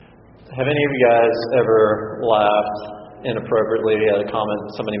Have any of you guys ever laughed inappropriately at a comment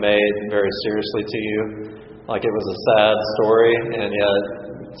somebody made very seriously to you? Like it was a sad story, and yet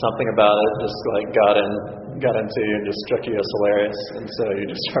something about it just like got into you and just struck you as hilarious, and so you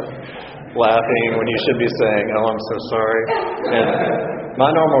just start laughing when you should be saying, "Oh, I'm so sorry." And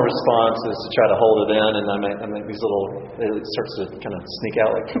my normal response is to try to hold it in, and I make these little. It starts to kind of sneak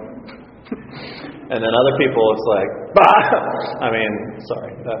out like. And then other people, it's like, bah! I mean,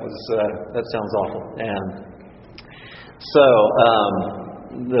 sorry, that sounds awful. And so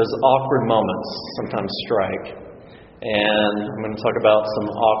those awkward moments sometimes strike, and I'm going to talk about some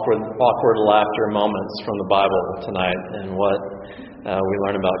awkward laughter moments from the Bible tonight, and what we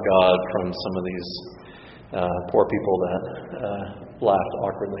learn about God from some of these poor people that laughed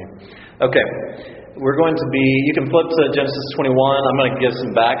awkwardly. Okay, we're going to be, you can flip to Genesis 21. I'm going to give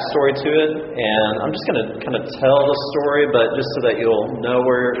some backstory to it, and I'm just going to kind of tell the story, but just so that you'll know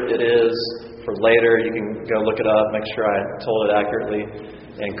where it is for later, you can go look it up, make sure I told it accurately,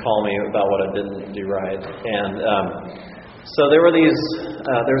 and call me about what I didn't do right. And so there was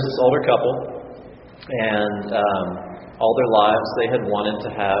this older couple, and all their lives they had wanted to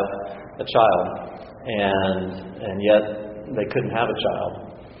have a child, and yet they couldn't have a child.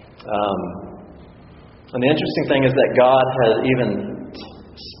 And the interesting thing is that God had even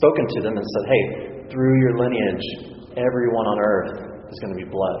spoken to them and said, "Hey, through your lineage, everyone on earth is going to be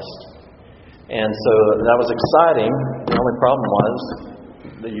blessed." And so that was exciting. The only problem was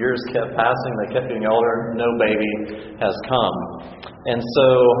the years kept passing. They kept getting older. No baby has come. And so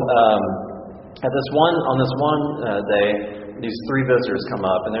on this one day, these three visitors come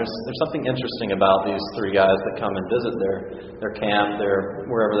up, and there's something interesting about these three guys that come and visit their camp,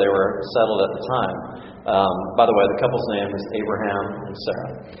 wherever they were settled at the time. By the way, the couple's name is Abraham and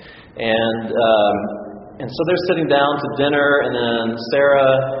Sarah, and so they're sitting down to dinner, and then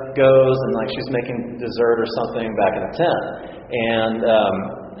Sarah goes and like she's making dessert or something back in the tent,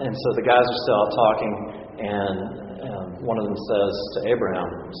 and so the guys are still out talking, and one of them says to Abraham,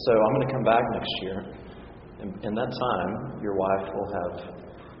 "So I'm going to come back next year. In that time, your wife will have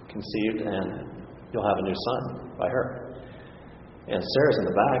conceived, and you'll have a new son by her." And Sarah's in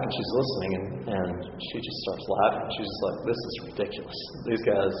the back, and she's listening, and she just starts laughing. She's just like, "This is ridiculous. These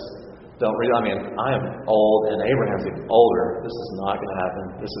guys don't really. I mean, I am old, and Abraham's even older. This is not going to happen.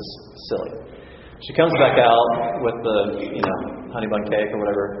 This is silly." She comes back out with the, honey bun cake or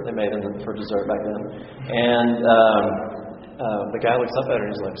whatever they made for dessert back then, and the guy looks up at her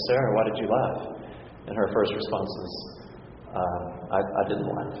and he's like, "Sarah, why did you laugh?" And her first response is, I didn't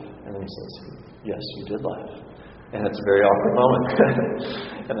laugh. And then he says, "Yes, you did laugh." And it's a very awkward moment.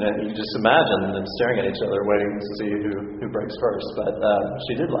 And then you just imagine them staring at each other, waiting to see who breaks first. But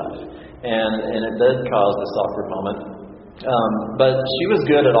she did laugh. And it did cause this awkward moment. But she was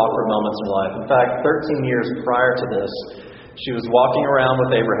good at awkward moments in her life. In fact, 13 years prior to this, she was walking around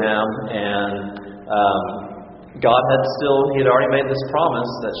with Abraham, and God he had already made this promise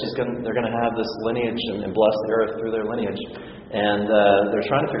that they're going to have this lineage and bless the earth through their lineage. And they're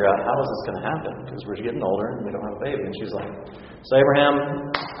trying to figure out, how is this going to happen? Because we're getting older and we don't have a baby. And she's like, "So Abraham,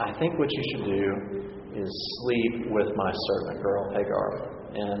 I think what you should do is sleep with my servant girl, Hagar,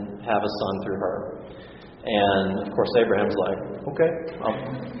 and have a son through her." And of course Abraham's like, "Okay,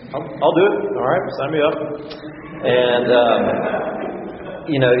 I'll do it. All right, sign me up." And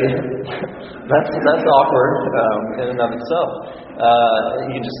that's awkward in and of itself.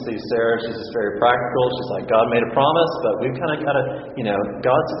 You can just see Sarah, she's just very practical. She's like, God made a promise, but we've kind of got to,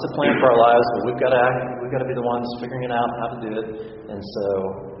 God sets a plan for our lives, but we've got to act, we've got to be the ones figuring it out how to do it. And so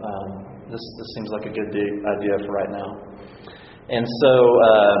this seems like a good idea for right now. And so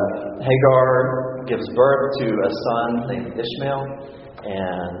Hagar gives birth to a son named Ishmael,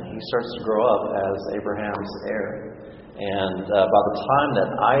 and he starts to grow up as Abraham's heir. And by the time that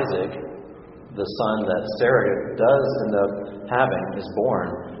Isaac, the son that Sarah does end up having, is born,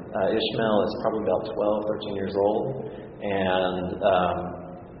 Ishmael is probably about 12, 13 years old. And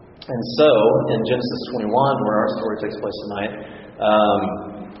so in Genesis 21, where our story takes place tonight,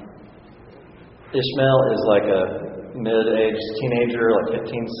 Ishmael is like a mid-aged teenager, like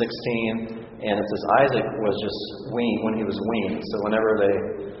 15, 16. And it says Isaac was just weaned when he was weaned. So whenever they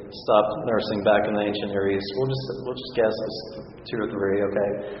stopped nursing back in the ancient Near East, we'll just guess it was 2 or 3. Okay,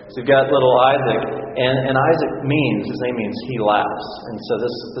 so you've got little Isaac, and Isaac his name means he laughs. And so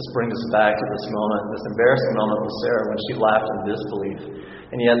this brings us back to this moment, this embarrassing moment with Sarah when she laughed in disbelief.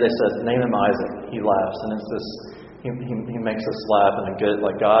 And yet they said, "Name him Isaac." He laughs, and it's this. He makes us laugh in a good,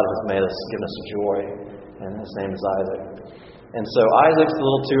 like God has made us, given us joy, and his name is Isaac. And so Isaac's the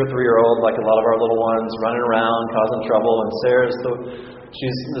little 2 or 3 year old, like a lot of our little ones, running around, causing trouble. And Sarah's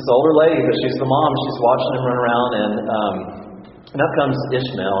she's this older lady, but she's the mom. She's watching him run around, and up comes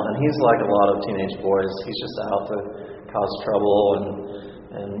Ishmael, and he's like a lot of teenage boys. He's just out to cause trouble,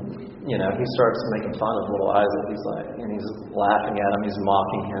 and he starts making fun of little Isaac. He's laughing at him. He's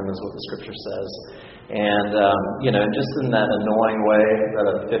mocking him, is what the scripture says. And just in that annoying way that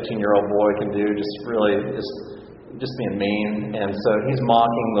a 15-year-old boy can do, just being mean. And so he's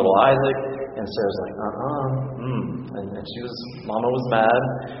mocking little Isaac, and Sarah's like, and Mama was mad,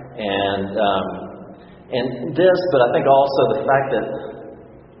 and this, but I think also the fact that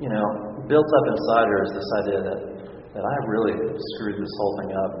built up inside her is this idea that I really screwed this whole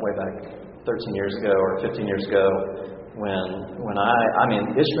thing up way back 13 years ago or 15 years ago when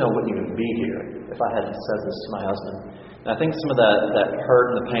Ishmael wouldn't even be here if I hadn't said this to my husband. And I think some of that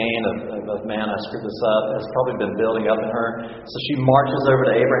hurt and the pain of man, I screwed this up, has probably been building up in her. So she marches over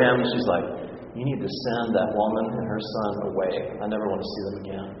to Abraham and she's like, you need to send that woman and her son away. I never want to see them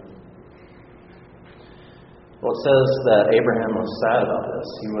again. Well, it says that Abraham was sad about this.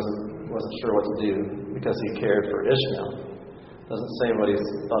 He wasn't sure what to do because he cared for Ishmael. Doesn't say what he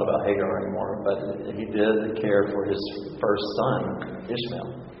thought about Hagar anymore, but he did care for his first son, Ishmael.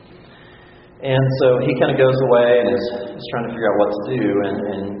 And so he kind of goes away and is trying to figure out what to do.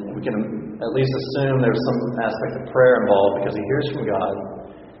 And we can at least assume there's some aspect of prayer involved because he hears from God.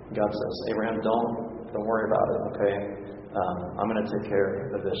 God says, Abraham, don't worry about it, okay? I'm going to take care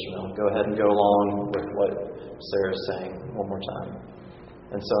of Ishmael. Go ahead and go along with what Sarah's saying one more time.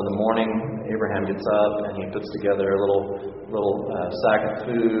 And so in the morning, Abraham gets up and he puts together a little sack of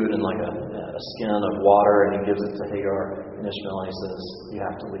food and like a skin of water, and he gives it to Hagar and Ishmael, and he says, you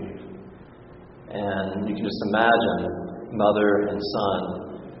have to leave. And you can just imagine mother and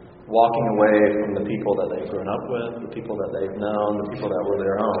son walking away from the people that they've grown up with, the people that they've known, the people that were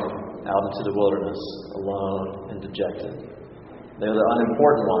their own, out into the wilderness, alone and dejected. They're the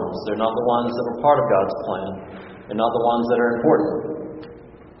unimportant ones. They're not the ones that were part of God's plan. They're not the ones that are important.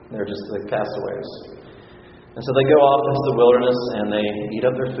 They're just the castaways. And so they go off into the wilderness and they eat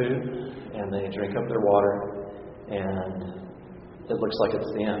up their food and they drink up their water, and it looks like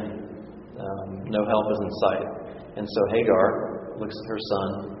it's the end. No help is in sight. And so Hagar looks at her son,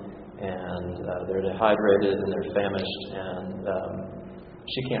 and they're dehydrated and they're famished, and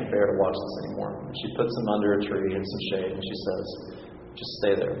she can't bear to watch this anymore. She puts him under a tree in some shade, and she says, just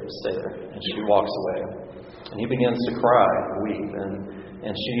stay there. And she walks away. And he begins to cry and weep,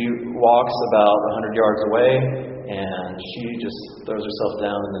 and she walks about 100 yards away, and she just throws herself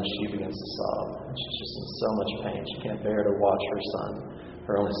down, and then she begins to sob. And she's just in so much pain. She can't bear to watch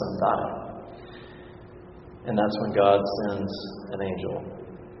her only son, die. And that's when God sends an angel.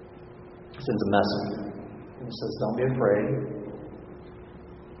 He sends a messenger. And he says, don't be afraid.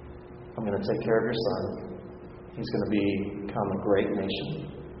 I'm going to take care of your son. He's going to become a great nation.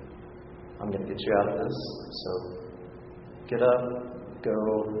 I'm going to get you out of this. So get up, go,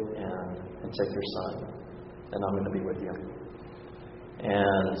 and take your son. And I'm going to be with you.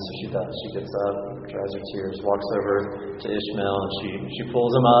 And so she does. She gets up, dries her tears, walks over to Ishmael, and she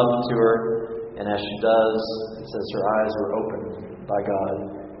pulls him up to her. And as she does, it says her eyes were opened by God,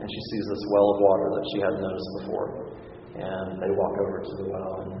 and she sees this well of water that she hadn't noticed before. And they walk over to the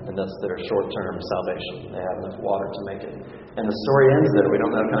well, and that's their short-term salvation. They have enough water to make it. And the story ends there. We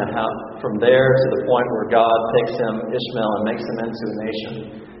don't know kind of how, from there to the point where God takes him, Ishmael, and makes him into a nation.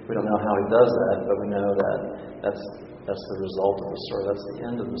 We don't know how he does that, but we know that that's the result of the story. That's the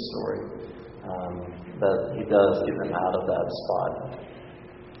end of the story. That he does get them out of that spot.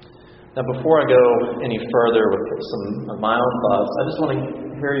 Now, before I go any further with some of my own thoughts, I just want to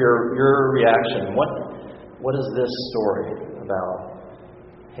hear your reaction. What is this story about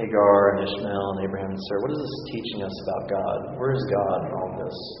Hagar and Ishmael and Abraham and Sarah? What is this teaching us about God? Where is God in all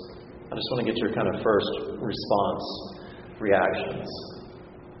this? I just want to get your kind of first response, reactions.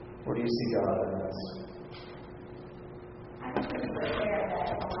 Where do you see God in this? I think it's clear that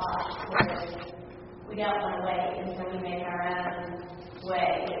a lot where we don't want to wait until we make our own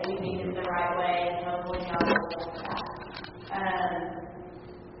way that we think is the right way, and hopefully God will bless that.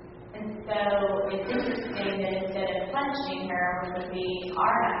 And so it's interesting that instead of punishing her, which would be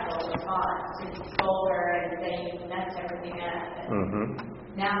our natural response, to scold her and say you messed everything up.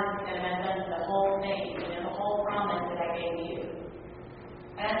 Now it's going to mess up the whole thing, the whole promise that I gave you.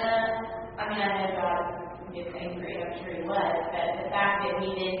 And I know God gets angry, I'm sure he was, but the fact that he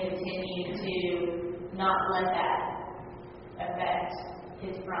did continue to not let that affect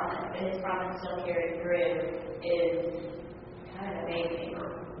his promise, and his promise still carried through, is kind of amazing.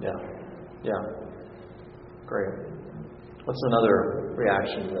 Yeah. Great. What's another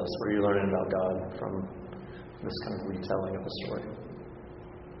reaction to this? What are you learning about God from this kind of retelling of the story?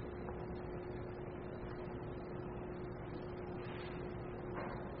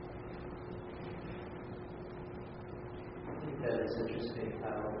 it's interesting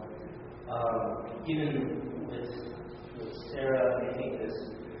how even with Sarah making this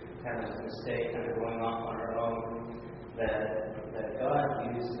kind of mistake, kind of going off on her own, that God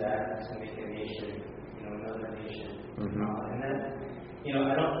used that to make a nation, another nation. And that, I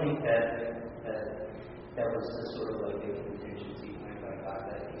don't think that was just sort of like a contingency plan by God,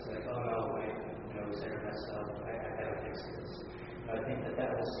 that he's like, oh no, wait, Sarah messed up, I gotta fix this. I think that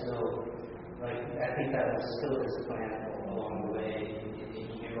was still, his plan along the way. He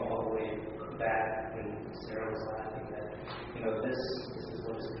knew all the way back when Sarah was laughing that, this is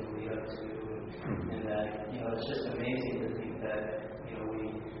what it's going to lead up to, and that, it's just amazing to think that, we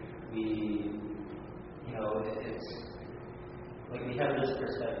it's like we have this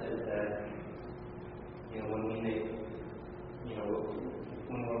perspective that, when we make,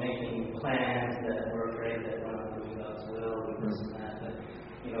 when we're making plans, that we're afraid that we're not doing God's will and this and that. But,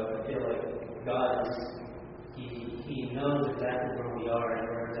 I feel like God He knows exactly where we are and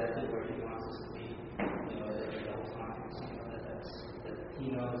we're exactly where He wants us to be, at all times. That He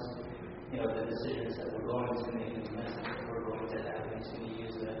knows, the decisions that we're going to make and the message that we're going to have, and He's going to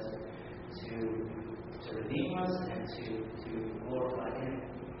use that to redeem us and to glorify Him.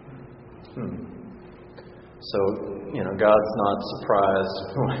 So, God's not surprised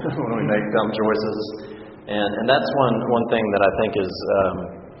when we make dumb choices. And that's one thing that I think is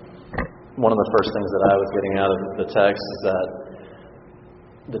one of the first things that I was getting out of the text is that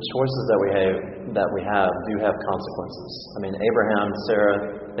the choices that we have do have consequences. I mean, Abraham and Sarah,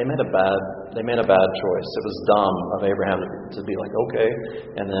 they made a bad choice. It was dumb of Abraham to be like, okay,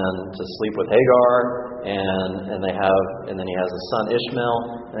 and then to sleep with Hagar, and then he has a son Ishmael,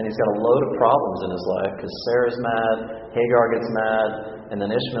 and then he's got a load of problems in his life because Sarah's mad, Hagar gets mad, and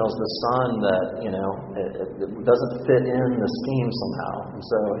then Ishmael's the son that it doesn't fit in the scheme somehow, and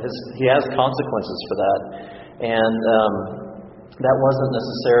so he has consequences for that, and that wasn't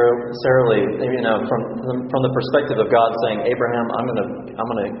necessarily, from the perspective of God saying, Abraham, I'm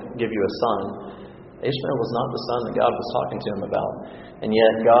going to give you a son. Ishmael was not the son that God was talking to him about, and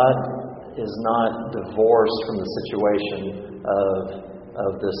yet God is not divorced from the situation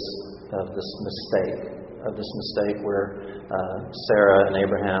of this mistake where Sarah and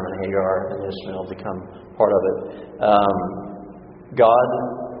Abraham and Hagar and Ishmael become part of it. God,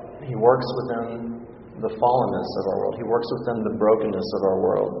 He works within the fallenness of our world. He works within the brokenness of our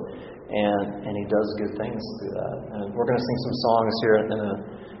world, and He does good things through that. And we're going to sing some songs here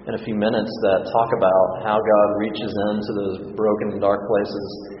in a few minutes that talk about how God reaches into those broken and dark places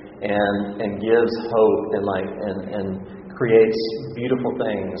and gives hope and creates beautiful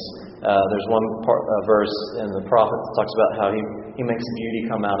things. There's one verse in the prophet that talks about how he makes beauty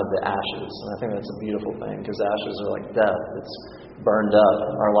come out of the ashes, and I think that's a beautiful thing because ashes are like death. It's burned up.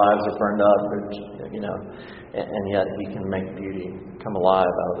 Our lives are burned up, and yet He can make beauty come alive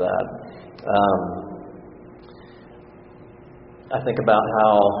out of that. I think about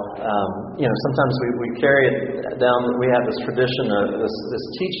how, sometimes we carry it down. We have this tradition of this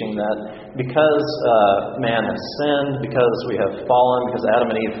teaching that because man has sinned, because we have fallen, because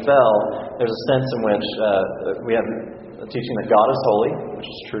Adam and Eve fell, there's a sense in which we have a teaching that God is holy, which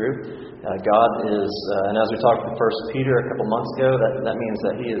is true. God is, and as we talked in 1 Peter a couple months ago, that means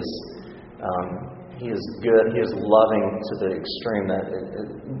that He is good. He is loving to the extreme that it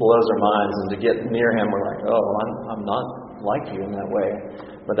blows our minds. And to get near Him, we're like, oh, I'm not like you in that way.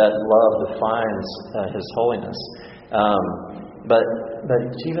 But that love defines His holiness. But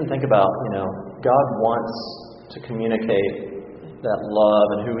to even think about, God wants to communicate that love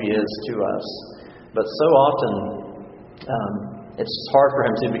and who He is to us. But so often, it's hard for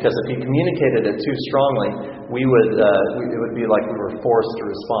Him to, because if He communicated it too strongly, it would be like we were forced to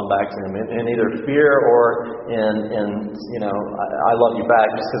respond back to Him in either fear or in I love you back,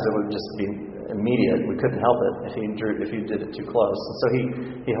 just because it would just be immediate. We couldn't help it if He did it too close. And so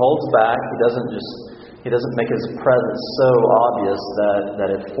He holds back. He doesn't make His presence so obvious that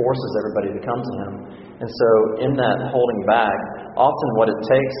it forces everybody to come to Him. And so in that holding back, often what it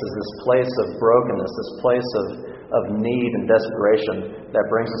takes is this place of brokenness, this place of need and desperation that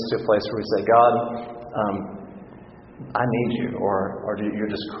brings us to a place where we say, God, I need you. Or you're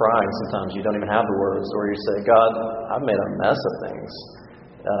just crying sometimes. You don't even have the words. Or you say, God, I've made a mess of things.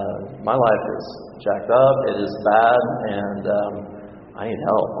 My life is jacked up. It is bad. And I need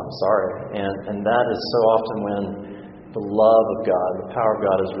help. I'm sorry. And that is so often when the love of God, the power of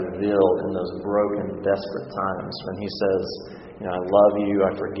God is revealed in those broken, desperate times. When He says, I love you,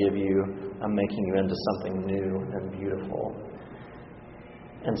 I forgive you, I'm making you into something new and beautiful.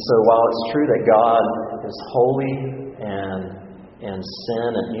 And so while it's true that God is holy and sin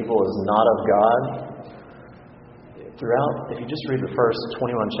and evil is not of God, throughout, if you just read the first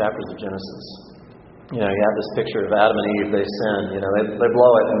 21 chapters of Genesis, you have this picture of Adam and Eve. They sin. They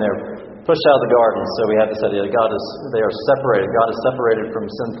blow it and they're pushed out of the garden. So we have this idea that they are separated. God is separated from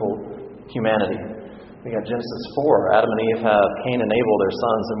sinful humanity. We got Genesis 4. Adam and Eve have Cain and Abel, their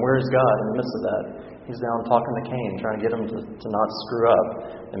sons. And where is God in the midst of that? He's down talking to Cain, trying to get him to not screw up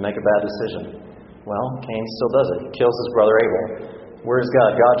and make a bad decision. Well, Cain still does it. He kills his brother Abel. Where is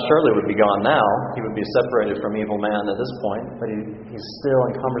God? God surely would be gone now. He would be separated from evil man at this point. But he's still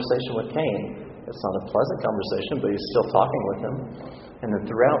in conversation with Cain. It's not a pleasant conversation, but he's still talking with him. And then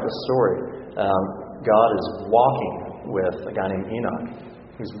throughout the story, God is walking with a guy named Enoch.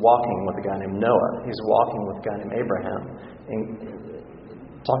 He's walking with a guy named Noah. He's walking with a guy named Abraham. And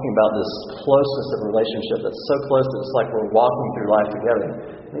talking about this closeness of relationship that's so close that it's like we're walking through life together.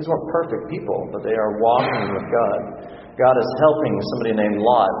 And these weren't perfect people, but they are walking with God. God is helping somebody named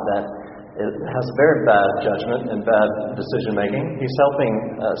Lot that has very bad judgment and bad decision making. He's helping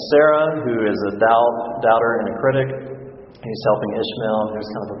Sarah, who is a doubter and a critic. He's helping Ishmael, who's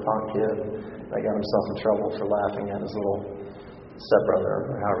kind of a punk kid that got himself in trouble for laughing at his little stepbrother,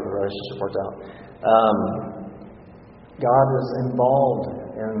 or however the relationship worked out. God is involved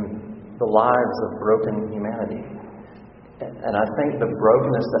in the lives of broken humanity. And I think the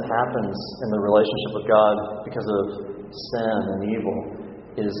brokenness that happens in the relationship with God because of sin and evil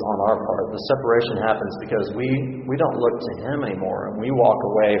is on our part. The separation happens because we don't look to Him anymore, and we walk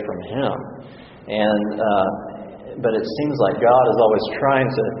away from Him. But it seems like God is always trying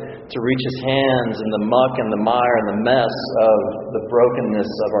to reach His hands in the muck and the mire and the mess of the brokenness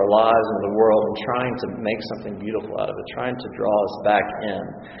of our lives and the world, and trying to make something beautiful out of it, trying to draw us back in.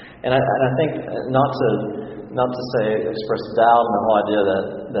 And I think not to express doubt in the whole idea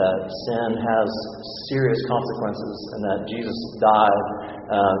that sin has serious consequences and that Jesus died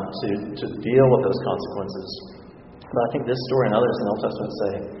to deal with those consequences. But I think this story and others in the Old Testament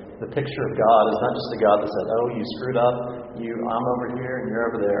say the picture of God is not just a God that said, "Oh, you screwed up. I'm over here and you're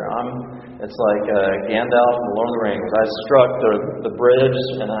over there." It's like Gandalf from the Lord of the Rings. I struck the bridge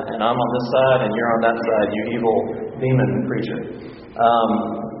and I'm on this side and you're on that side. You evil demon creature.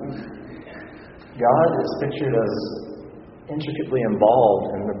 God is pictured as intricately involved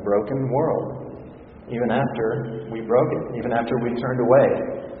in the broken world. Even after we broke it, even after we turned away,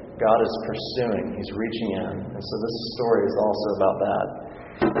 God is pursuing. He's reaching in. And so this story is also about that.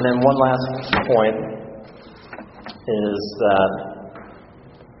 And then one last point is that,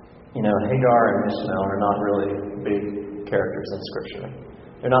 Hagar and Ishmael are not really big characters in Scripture.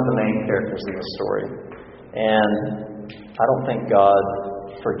 They're not the main characters in the story. And I don't think God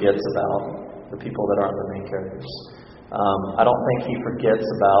forgets about the people that aren't the main characters. I don't think He forgets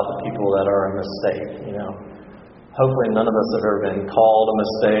about the people that are a mistake. Hopefully none of us have ever been called a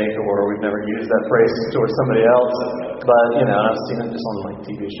mistake, or we've never used that phrase towards somebody else. But, I've seen it just on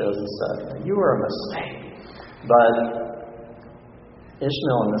TV shows and stuff. You were a mistake. But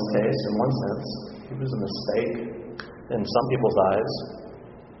Ishmael, in this case, in one sense, he was a mistake in some people's eyes.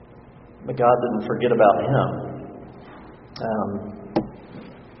 But God didn't forget about him.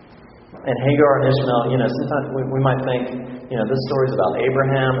 And Hagar and Ishmael, sometimes we might think, this story is about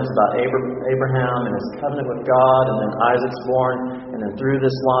Abraham. It's about Abraham and his covenant with God, and then Isaac's born, and then through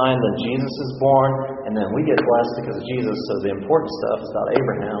this line, then Jesus is born, and then we get blessed because of Jesus. So the important stuff is about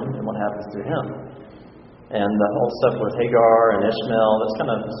Abraham and what happens through him. And the whole stuff with Hagar and Ishmael, that's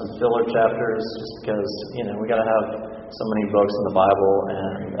kind of some filler chapters, just because, we got to have so many books in the Bible,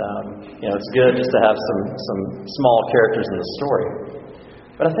 and it's good just to have some small characters in the story.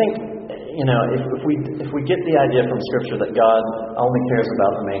 But I think, if we get the idea from Scripture that God only cares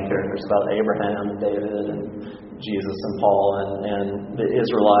about the main characters, about Abraham and David and Jesus and Paul and the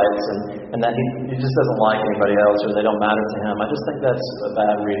Israelites, and that he just doesn't like anybody else or they don't matter to him, I just think that's a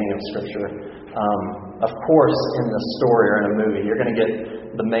bad reading of Scripture. Of course, in a story or in a movie, you're going to get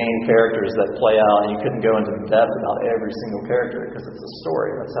the main characters that play out, and you couldn't go into depth about every single character because it's a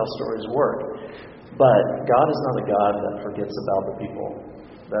story. That's how stories work. But God is not a God that forgets about the people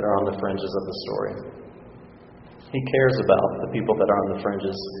that are on the fringes of the story. He cares about the people that are on the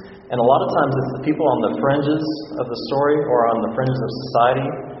fringes. And a lot of times it's the people on the fringes of the story or on the fringes of society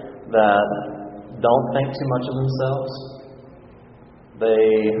that don't think too much of themselves. They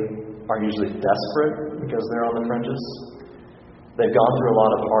are usually desperate because they're on the fringes. They've gone through a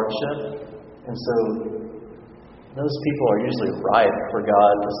lot of hardship. And so those people are usually ripe for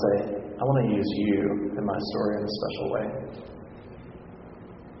God to say, I want to use you in my story in a special way.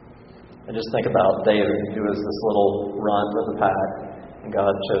 And just think about David, who was this little runt of the pack, and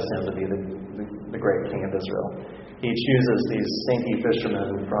God chose him to be the the great king of Israel. He chooses these stinky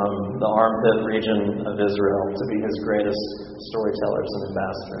fishermen from the armpit region of Israel to be his greatest storytellers and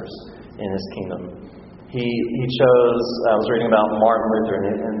ambassadors in his kingdom. He chose, I was reading about Martin Luther,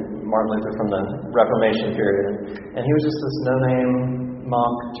 and Martin Luther from the Reformation period, and he was just this no-name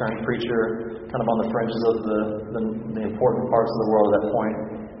monk turned preacher, kind of on the fringes of the important parts of the world at that point.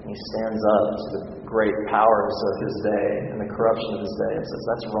 And he stands up to the great powers of his day and the corruption of his day and says,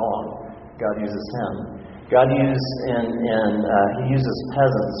 that's wrong. God uses him. God he uses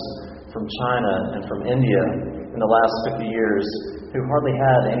peasants from China and from India in the last 50 years who hardly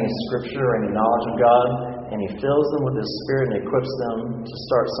had any scripture or any knowledge of God, and he fills them with his Spirit and equips them to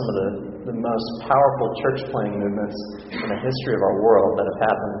start some of the most powerful church planting movements in the history of our world that have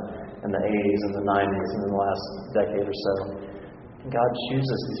happened in the 80s and the 90s and in the last decade or so. And God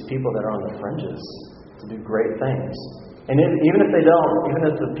chooses these people that are on the fringes to do great things. And even if they don't, even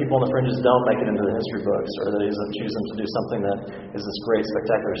if the people on the fringes don't make it into the history books, or that he doesn't choose them to do something that is this great,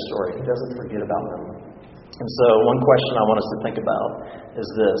 spectacular story, he doesn't forget about them. And so one question I want us to think about is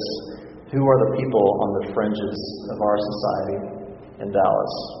this: who are the people on the fringes of our society in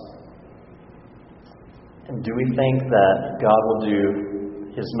Dallas? And do we think that God will do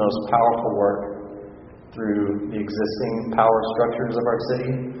his most powerful work through the existing power structures of our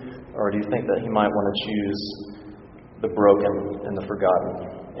city? Or do you think that he might want to choose the broken and the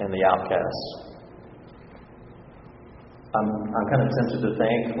forgotten and the outcasts? I'm kind of tempted to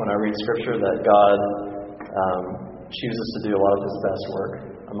think when I read Scripture that God chooses to do a lot of his best work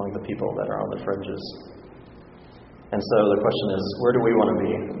among the people that are on the fringes. And so the question is, where do we want to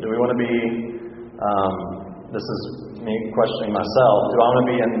be? Do we want to be, this is me questioning myself, do I want to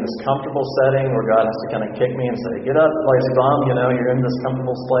be in this comfortable setting where God has to kind of kick me and say, get up, lazy bum, you're in this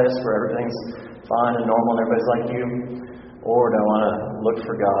comfortable place where everything's fine and normal and everybody's like you? Or do I want to look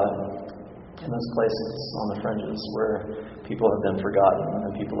for God in those places on the fringes where people have been forgotten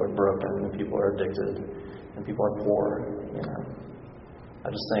and people are broken and people are addicted and people are poor? I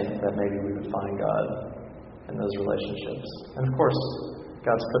just think that maybe we would find God in those relationships. And of course,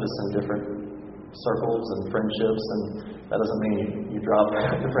 God's put us in different circles and friendships, and that doesn't mean you drop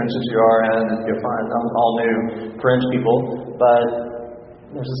the friendships you are in and you find all new fringe people. But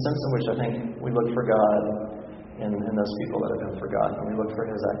there's a sense in which I think we look for God in those people that have been forgotten. We look for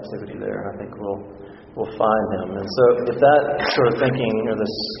his activity there, and I think we'll find him. And so if that sort of thinking or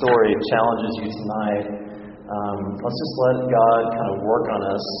this story challenges you tonight, let's just let God kind of work on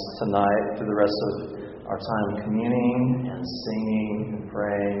us tonight through the rest of our time communing and singing and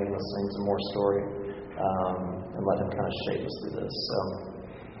praying and listening to more story, and let him kind of shape us through this. So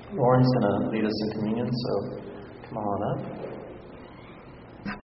Lauren's going to lead us in communion, so come on up.